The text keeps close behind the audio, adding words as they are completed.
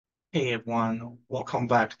Hey everyone, welcome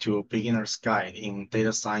back to Beginner's Guide in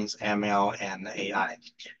Data Science, ML, and AI.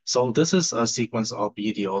 So this is a sequence of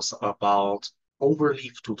videos about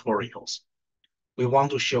Overleaf tutorials. We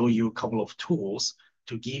want to show you a couple of tools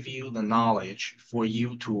to give you the knowledge for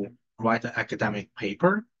you to write an academic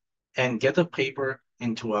paper and get the paper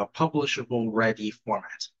into a publishable ready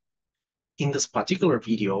format. In this particular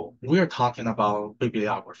video, we're talking about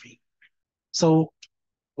bibliography. So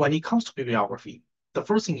when it comes to bibliography, the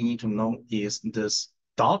first thing you need to know is this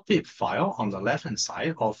 .bib file on the left-hand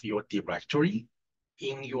side of your directory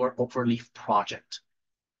in your Overleaf project.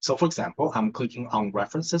 So for example, I'm clicking on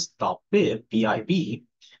references.bib, B-I-B,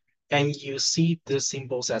 and you see this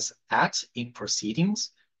symbol says at in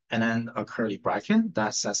proceedings, and then a curly bracket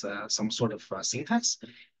that says some sort of syntax.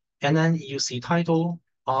 And then you see title,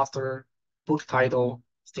 author, book title,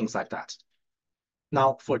 things like that.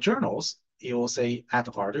 Now for journals, it will say add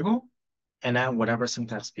article, and then whatever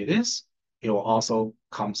syntax it is, it will also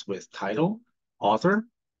comes with title, author,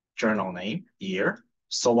 journal name, year,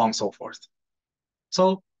 so on and so forth.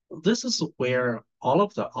 So this is where all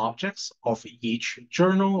of the objects of each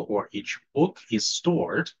journal or each book is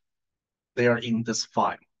stored. They are in this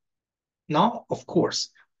file. Now, of course,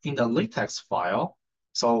 in the LaTeX file,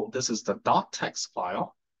 so this is the .text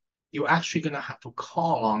file, you're actually going to have to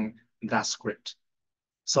call on that script.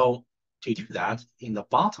 So to do that, in the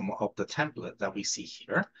bottom of the template that we see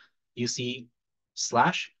here, you see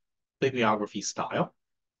slash bibliography style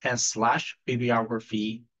and slash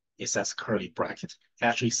bibliography, it says curly bracket,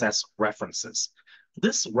 actually says references.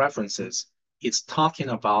 This references is talking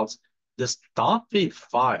about this .bib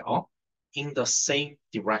file in the same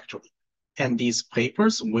directory. And these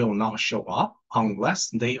papers will not show up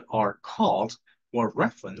unless they are called or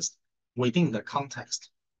referenced within the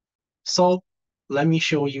context. So let me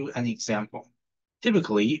show you an example.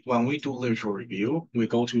 Typically, when we do literature review, we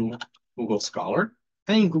go to Google Scholar.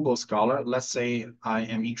 And in Google Scholar, let's say I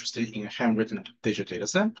am interested in a handwritten digit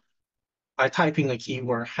dataset. I type in the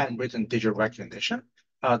keyword handwritten digit recognition.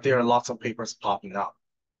 There are lots of papers popping up.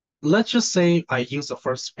 Let's just say I use the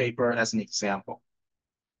first paper as an example.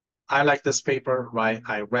 I like this paper, right?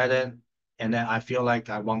 I read it, and then I feel like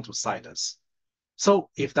I want to cite this. So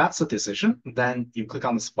if that's the decision, then you click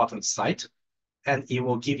on this button, Cite, and it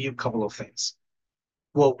will give you a couple of things.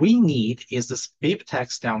 What we need is this bib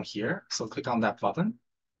text down here. So click on that button.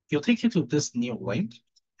 It'll take you to this new link.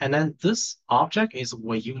 And then this object is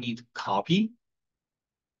what you need to copy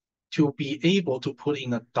to be able to put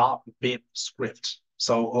in a .bib script.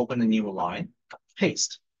 So open a new line,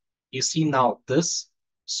 paste. You see now this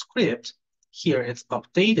script here is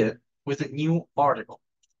updated with a new article.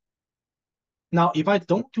 Now, if I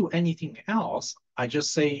don't do anything else, I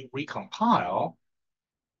just say recompile,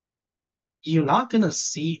 you're not going to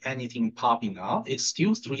see anything popping up. It's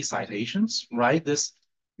still 3 citations, right? This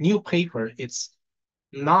new paper, it's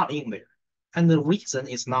not in there. And the reason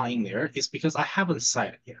it's not in there is because I haven't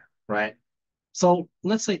cited here, right? So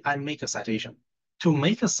let's say I make a citation. To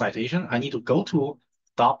make a citation, I need to go to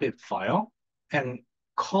 .bib file and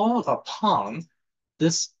call upon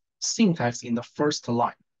this syntax in the first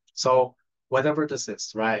line. So whatever this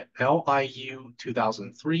is, right? LIU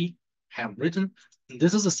 2003, handwritten.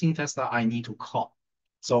 This is a syntax that I need to call.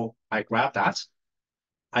 So I grab that.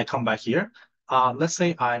 I come back here. Let's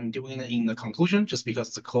say I'm doing it in the conclusion just because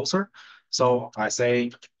it's closer. So I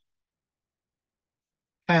say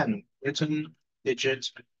handwritten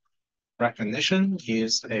digit recognition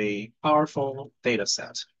is a powerful data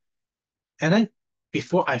set. And then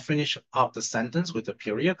before I finish up the sentence with the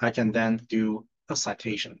period, I can then do a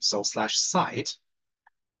citation. So slash cite,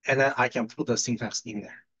 and then I can put the syntax in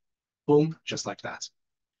there. Boom, just like that.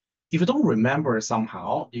 If you don't remember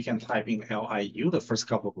somehow, you can type in LIU, the first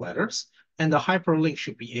couple of letters, and the hyperlink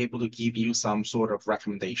should be able to give you some sort of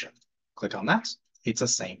recommendation. Click on that. It's the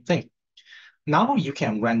same thing. Now you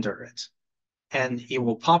can render it, and it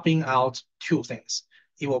will popping out 2 things.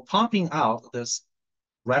 It will popping out this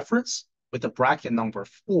reference with the bracket number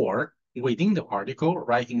 4 within the article,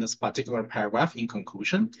 right in this particular paragraph in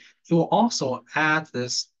conclusion. It will also add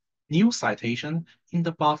this new citation in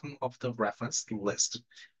the bottom of the reference list.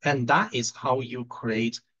 And that is how you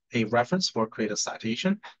create a reference or create a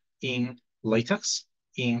citation in LaTeX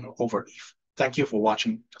in Overleaf. Thank you for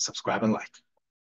watching. Subscribe and like.